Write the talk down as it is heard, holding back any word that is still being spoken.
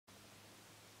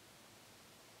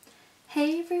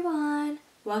Hey everyone,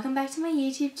 welcome back to my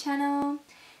YouTube channel.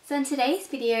 So in today's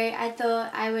video I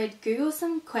thought I would Google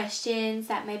some questions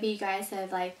that maybe you guys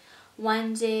have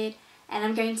wondered, and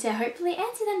I'm going to hopefully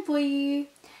answer them for you.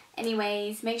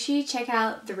 Anyways, make sure you check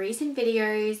out the recent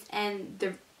videos and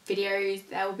the videos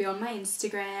that will be on my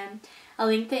Instagram. I'll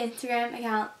link the Instagram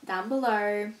account down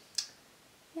below.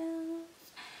 Yeah.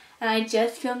 And I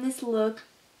just filmed this look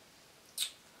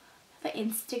for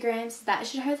Instagram, so that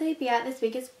should hopefully be out this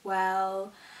week as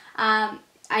well.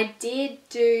 I did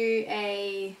do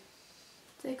a,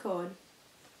 what's it called?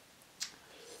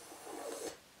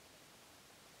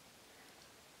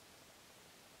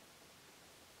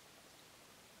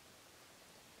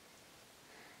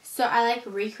 So I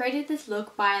recreated this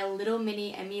look by a little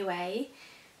mini MUA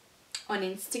on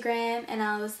Instagram, and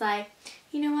I was like,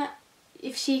 you know what,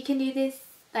 if she can do this,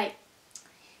 and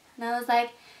I was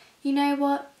like, you know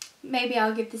what, maybe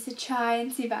I'll give this a try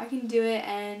and see if I can do it,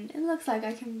 and it looks like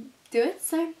I can do it,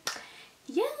 so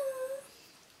yeah.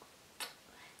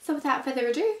 So without further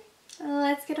ado,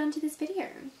 let's get on to this video.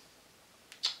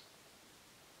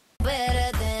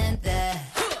 Better than that.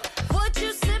 What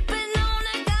you sipping on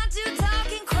that got you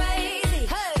talking crazy?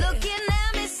 Hey. Looking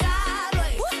at me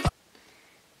sideways.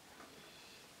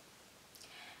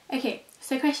 Okay,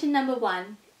 so question number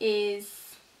 1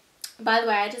 is, by the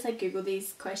way, I just googled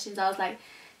these questions. I was like,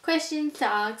 questions to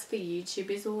ask for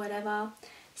YouTubers or whatever.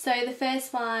 So the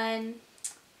first one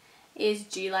is,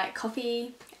 do you like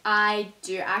coffee? I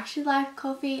do actually like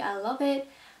coffee. I love it,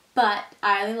 but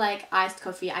I only like iced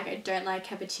coffee. I don't like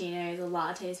cappuccinos or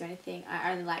lattes or anything.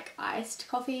 I only like iced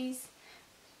coffees,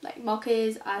 like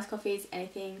mochas, iced coffees,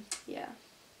 anything. Yeah.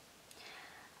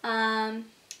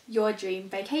 Your dream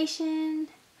vacation?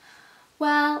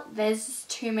 Well, there's just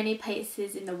too many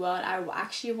places in the world I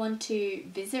actually want to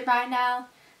visit right now.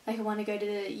 I want to go to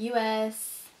the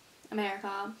US,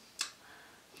 America,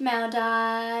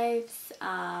 Maldives,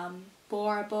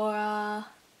 Bora Bora,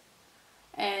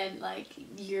 and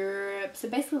Europe. So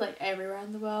basically everywhere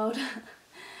in the world.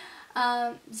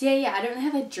 So yeah, I don't really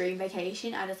have a dream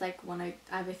vacation. I just I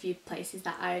have a few places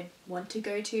that I want to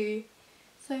go to.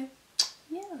 So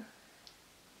yeah.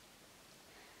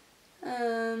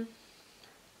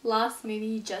 Last movie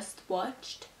you just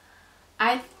watched?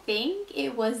 I think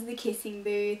it was The Kissing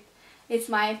Booth. It's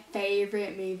my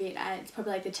favourite movie, and it's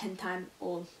probably the 10th time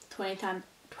or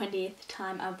 20th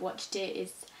time I've watched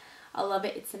it. I love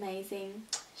it, it's amazing.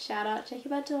 Shout out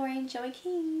Jacob Adore and Joey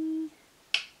King.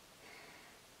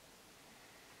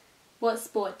 What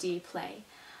sport do you play?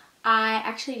 I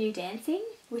actually do dancing,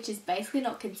 which is basically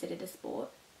not considered a sport,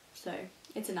 so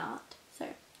it's an art. So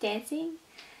dancing.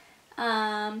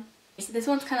 So this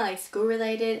one's kind of school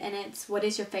related, and it's, what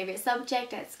is your favourite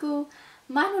subject at school?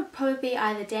 Mine would probably be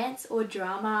either dance or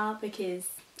drama because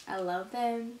I love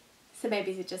them. So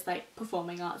maybe it's just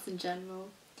performing arts in general.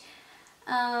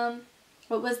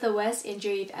 What was the worst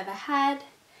injury you've ever had?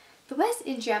 The worst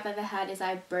injury I've ever had is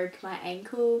I broke my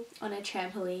ankle on a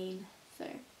trampoline. So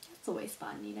that's always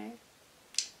fun, you know.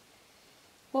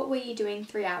 What were you doing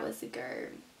 3 hours ago?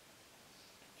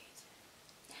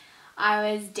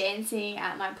 I was dancing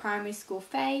at my primary school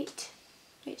fete,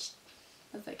 which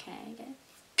was okay, I guess.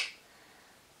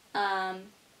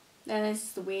 Then this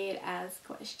is the weird ass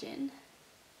question.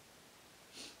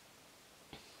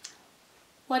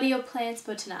 What are your plans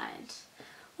for tonight?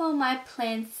 Well, my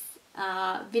plans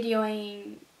are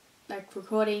videoing,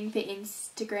 recording for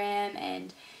Instagram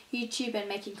and YouTube and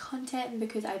making content,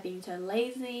 because I've been so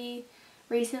lazy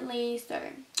recently, so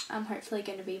I'm hopefully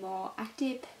going to be more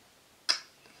active.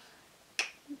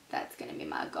 That's going to be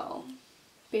my goal.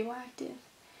 Be more active.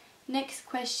 Next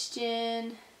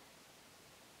question.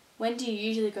 When do you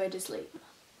usually go to sleep?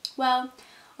 Well,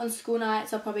 on school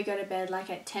nights I'll probably go to bed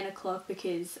at 10 o'clock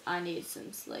because I need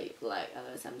some sleep.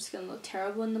 Otherwise I'm just going to look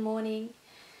terrible in the morning.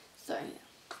 So,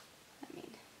 I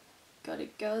mean,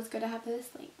 girls gotta have their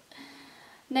sleep.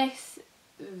 Next.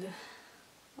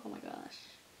 Oh my gosh.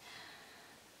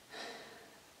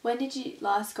 When did you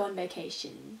last go on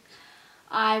vacation?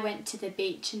 I went to the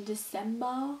beach in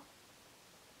December,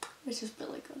 which was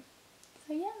really good.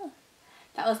 So yeah,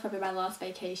 that was probably my last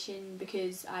vacation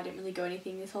because I didn't really go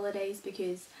anything this holidays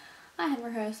because I had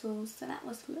rehearsals, so that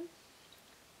was good.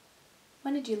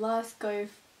 When did you last go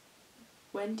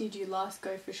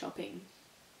for shopping?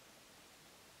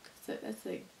 So that's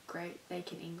a great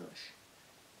vacant English.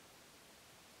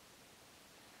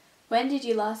 When did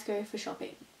you last go for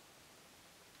shopping?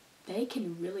 They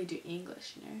can really do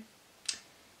English, you know.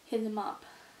 Hit them up.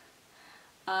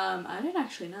 I don't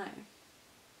actually know.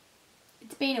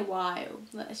 It's been a while,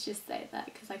 let's just say that,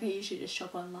 because I usually just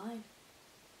shop online.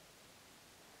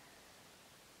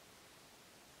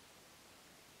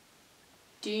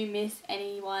 do you miss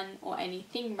anyone or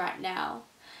anything right now?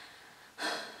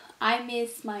 I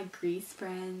miss my Greece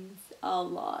friends a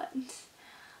lot.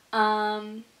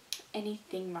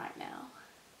 Anything right now?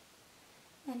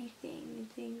 Anything.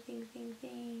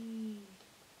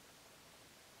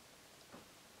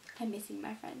 I'm missing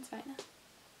my friends right now.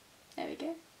 There we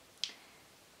go.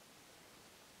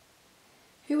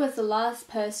 Who was the last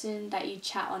person that you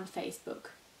chat on Facebook?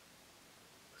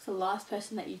 Who's the last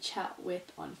person that you chat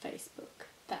with on Facebook?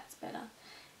 That's better.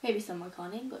 Maybe someone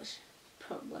can't English.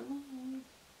 Problem.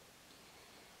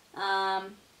 I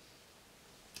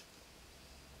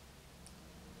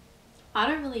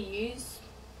don't really use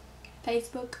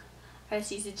Facebook. I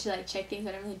just use it to like check things.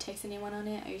 I don't really text anyone on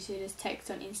it. I usually just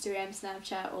text on Instagram,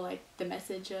 Snapchat, or like the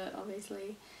Messenger,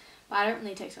 obviously. But I don't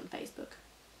really text on Facebook.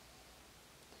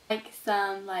 Like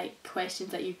some like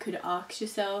questions that you could ask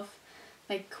yourself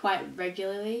like quite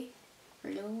regularly.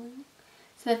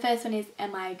 So the first one is,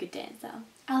 am I a good dancer?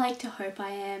 I like to hope I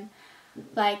am.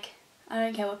 Like, I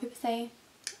don't care what people say,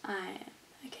 I am.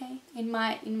 Okay, in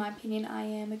my opinion, I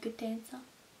am a good dancer.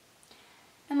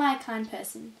 Am I a kind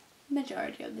person?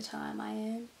 Majority of the time I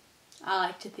am. I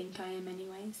like to think I am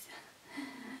anyways.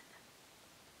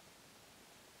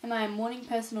 Am I a morning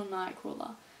person or night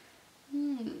crawler?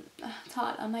 It's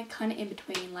hard. I'm like kind of in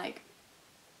between, like,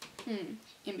 in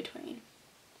between.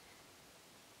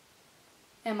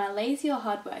 Am I lazy or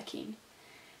hardworking?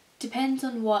 Depends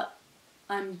on what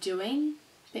I'm doing,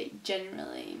 but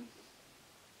generally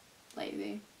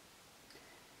lazy.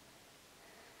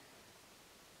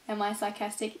 Am I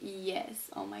sarcastic? Yes.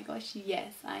 Oh my gosh,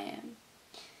 yes, I am.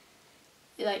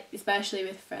 Like, especially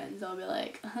with friends, I'll be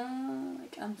like,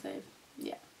 like, I'm so,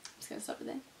 yeah, I'm just gonna stop it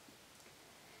there.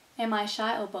 Am I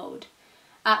shy or bold?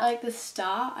 At like the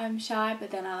start, I'm shy,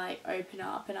 but then I like open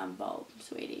up and I'm bold.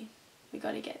 Sweetie, we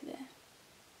gotta get there.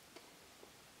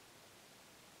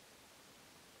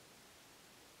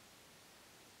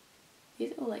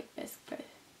 These are all like best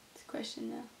question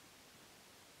now.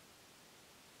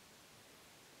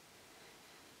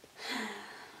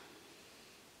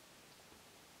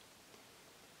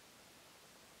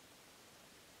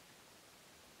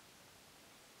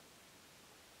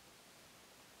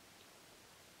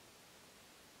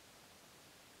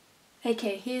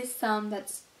 Okay, here's some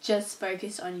that's just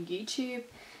focused on YouTube,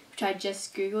 which I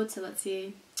just googled, so let's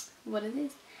see what it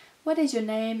is. What is your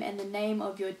name and the name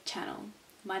of your channel?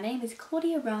 My name is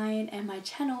Claudia Ryan and my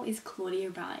channel is Claudia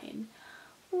Ryan.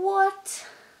 What?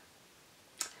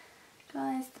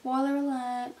 Guys, spoiler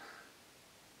alert.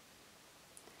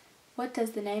 What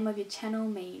does the name of your channel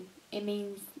mean? It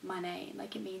means my name,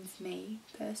 like it means me,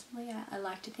 personally, I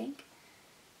like to think.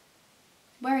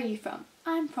 Where are you from?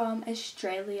 I'm from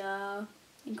Australia,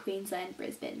 in Queensland,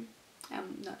 Brisbane.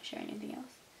 I'm not sharing anything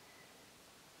else.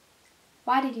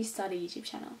 Why did you start a YouTube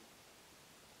channel?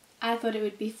 I thought it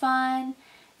would be fun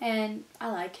and I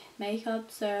like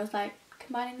makeup, so I was like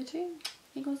combining the two.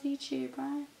 Equals YouTube,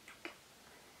 right?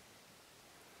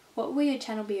 What will your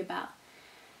channel be about?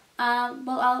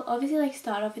 Well, I'll obviously like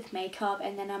start off with makeup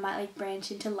and then I might like branch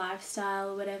into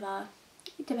lifestyle or whatever.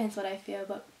 It depends what I feel,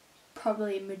 but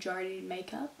probably majority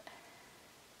makeup.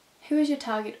 Who is your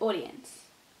target audience?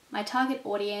 My target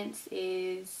audience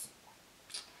is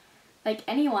like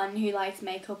anyone who likes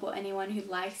makeup or anyone who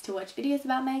likes to watch videos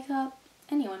about makeup.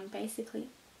 Anyone, basically.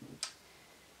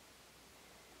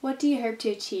 What do you hope to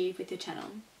achieve with your channel?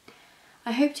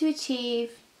 I hope to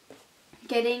achieve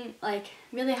getting like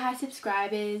really high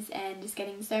subscribers and just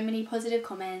getting so many positive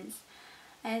comments,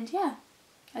 and yeah,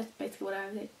 that's basically what I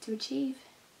would like to achieve.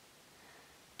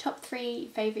 Top 3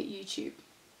 favourite YouTube.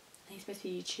 I think it's supposed to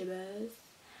be YouTubers.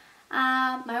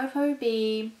 Mine would probably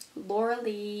be Laura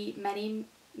Lee, Maddie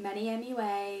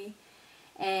MUA,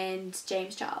 and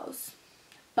James Charles.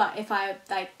 But if I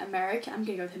like American, I'm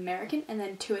gonna go with American, and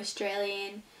then 2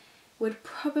 Australian would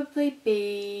probably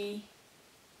be,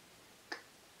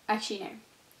 actually no,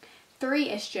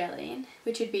 3 Australian,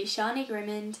 which would be Shani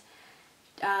Grimmond.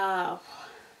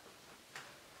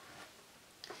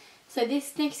 So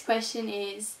this next question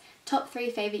is top 3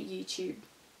 favourite YouTubers.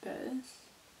 I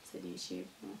said YouTube.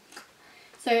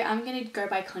 So I'm going to go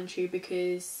by country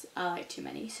because I like too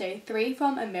many. So 3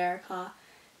 from America,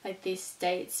 like these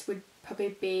states, would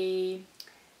probably be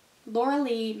Laura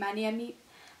Lee, Maddie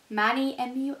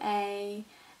MUA,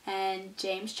 and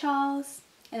James Charles.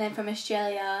 And then from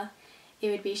Australia, it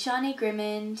would be Shani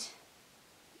Grimmond,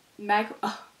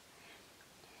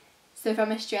 So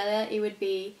from Australia, it would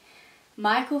be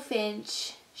Michael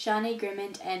Finch, Shani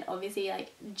Grimmond, and obviously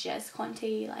like Jess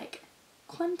Conte, like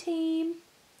Conte.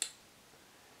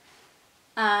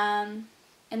 And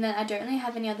then I don't really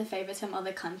have any other favourites from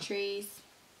other countries.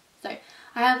 So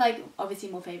I have like obviously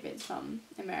more favourites from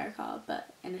America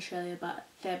but in Australia, but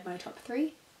they're my top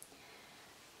 3.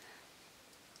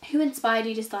 Who inspired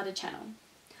you to start a channel?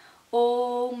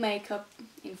 All makeup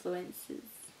influencers.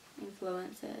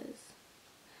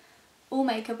 All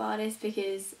makeup artists,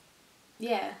 because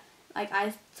yeah, like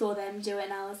I saw them do it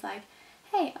and I was like,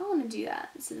 hey, I want to do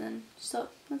that. So then just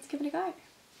thought, let's give it a go.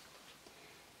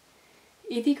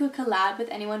 If you could collab with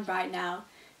anyone right now,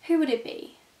 who would it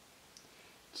be?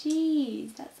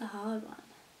 Jeez, that's a hard one.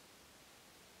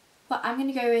 Well, I'm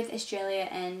going to go with Australia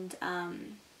and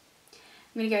I'm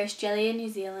going to go Australia, New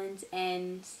Zealand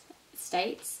and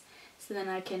States. So then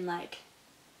I can like,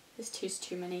 there's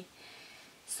too many.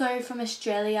 So from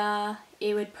Australia,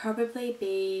 it would probably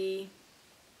be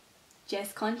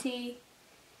Jess Conte.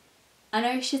 I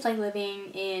know she's like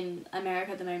living in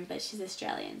America at the moment, but she's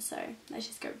Australian, so let's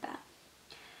just go with that.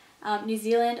 New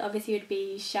Zealand obviously would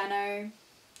be Shano.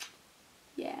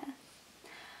 Yeah.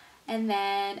 And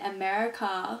then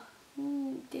America,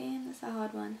 ooh, damn, that's a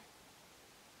hard one.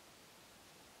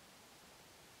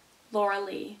 Laura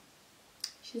Lee.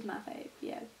 She's my fave,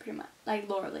 yeah, pretty much. Like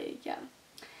Laura Lee, yeah.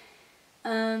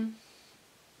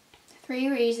 3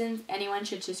 reasons anyone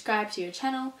should subscribe to your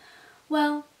channel.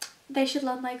 Well, they should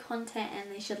love my content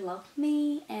and they should love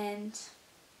me and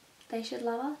they should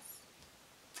love us.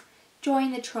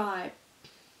 Join the tribe.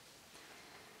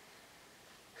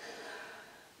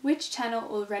 Which channel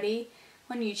already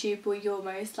on YouTube will you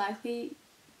most likely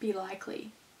be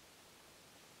likely?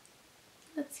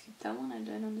 Let's skip that one, I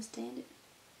don't understand it.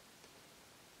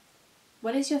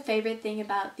 What is your favourite thing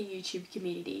about the YouTube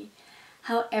community?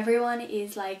 How everyone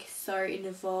is like so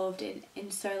involved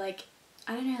and so like,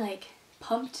 I don't know, like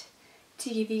pumped to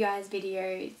give you guys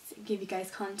videos, give you guys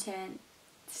content.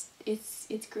 It's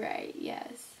great,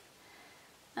 yes.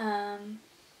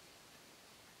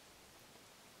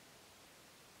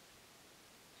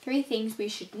 3 things we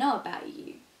should know about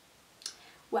you.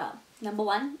 Well, number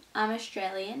 1, I'm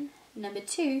Australian. Number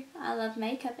 2, I love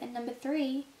makeup. And number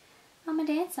 3, I'm a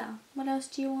dancer. What else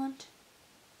do you want?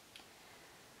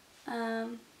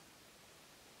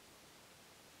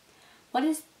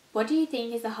 What do you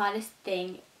think is the hardest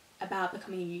thing about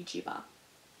becoming a YouTuber?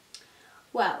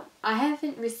 Well, I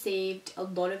haven't received a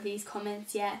lot of these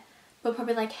comments yet, but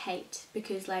probably like hate,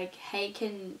 because like hate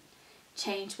can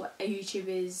change what a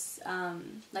YouTuber's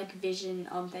like vision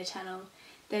of their channel.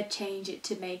 They'll change it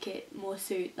to make it more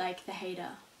suit like the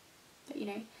hater. But you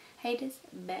know, haters,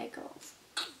 back off.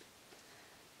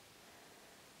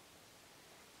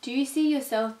 Do you see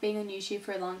yourself being on YouTube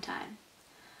for a long time?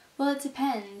 Well, it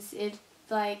depends. If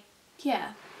like,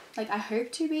 yeah, like I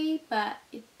hope to be, but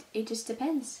it just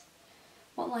depends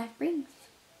what life brings.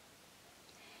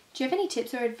 Do you have any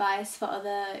tips or advice for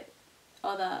others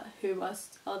who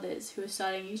are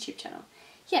starting a YouTube channel?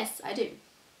 Yes, I do.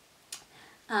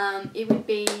 It would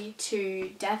be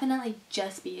to definitely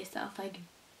just be yourself. Like,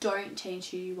 don't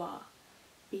change who you are.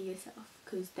 Be yourself,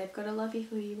 because they've got to love you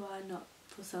for who you are, not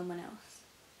for someone else.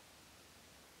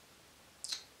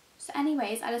 So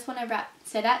anyways, I just want to wrap.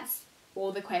 So that's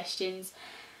all the questions.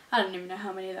 I don't even know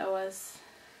how many that was.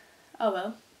 Oh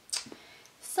well.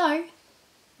 So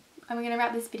I'm going to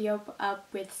wrap this video up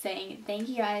with saying thank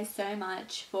you guys so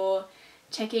much for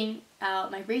checking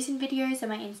out my recent videos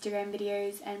and my Instagram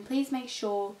videos, and please make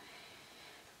sure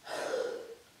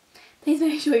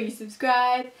you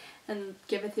subscribe and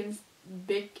give it a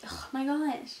big, oh my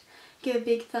gosh, give a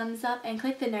big thumbs up and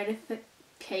click the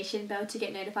notification bell to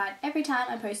get notified every time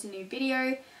I post a new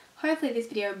video. Hopefully this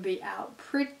video will be out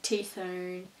pretty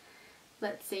soon.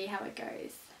 Let's see how it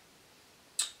goes.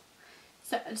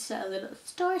 So just a little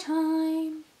story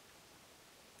time.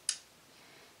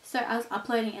 So I was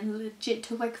uploading and legit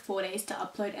took like 4 days to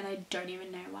upload, and I don't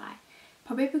even know why.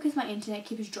 Probably because my internet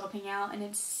keeps dropping out and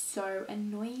it's so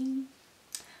annoying.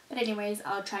 But anyways,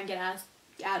 I'll try and get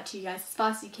out to you guys as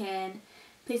fast as you can.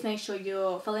 Please make sure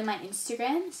you're following my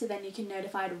Instagram so then you can be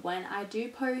notified when I do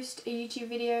post a YouTube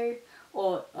video,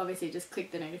 or obviously just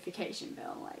click the notification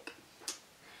bell. Like,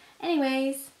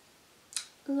 anyways,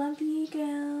 love you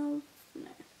girls.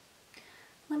 No.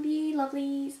 Love you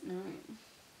lovelies. No.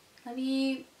 Love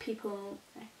you people.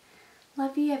 No.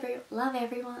 Love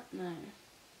everyone. No.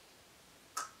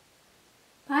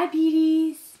 Bye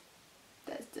beauties.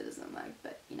 That still doesn't work,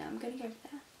 but you know, I'm gonna go for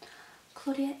that.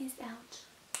 Claudia is out.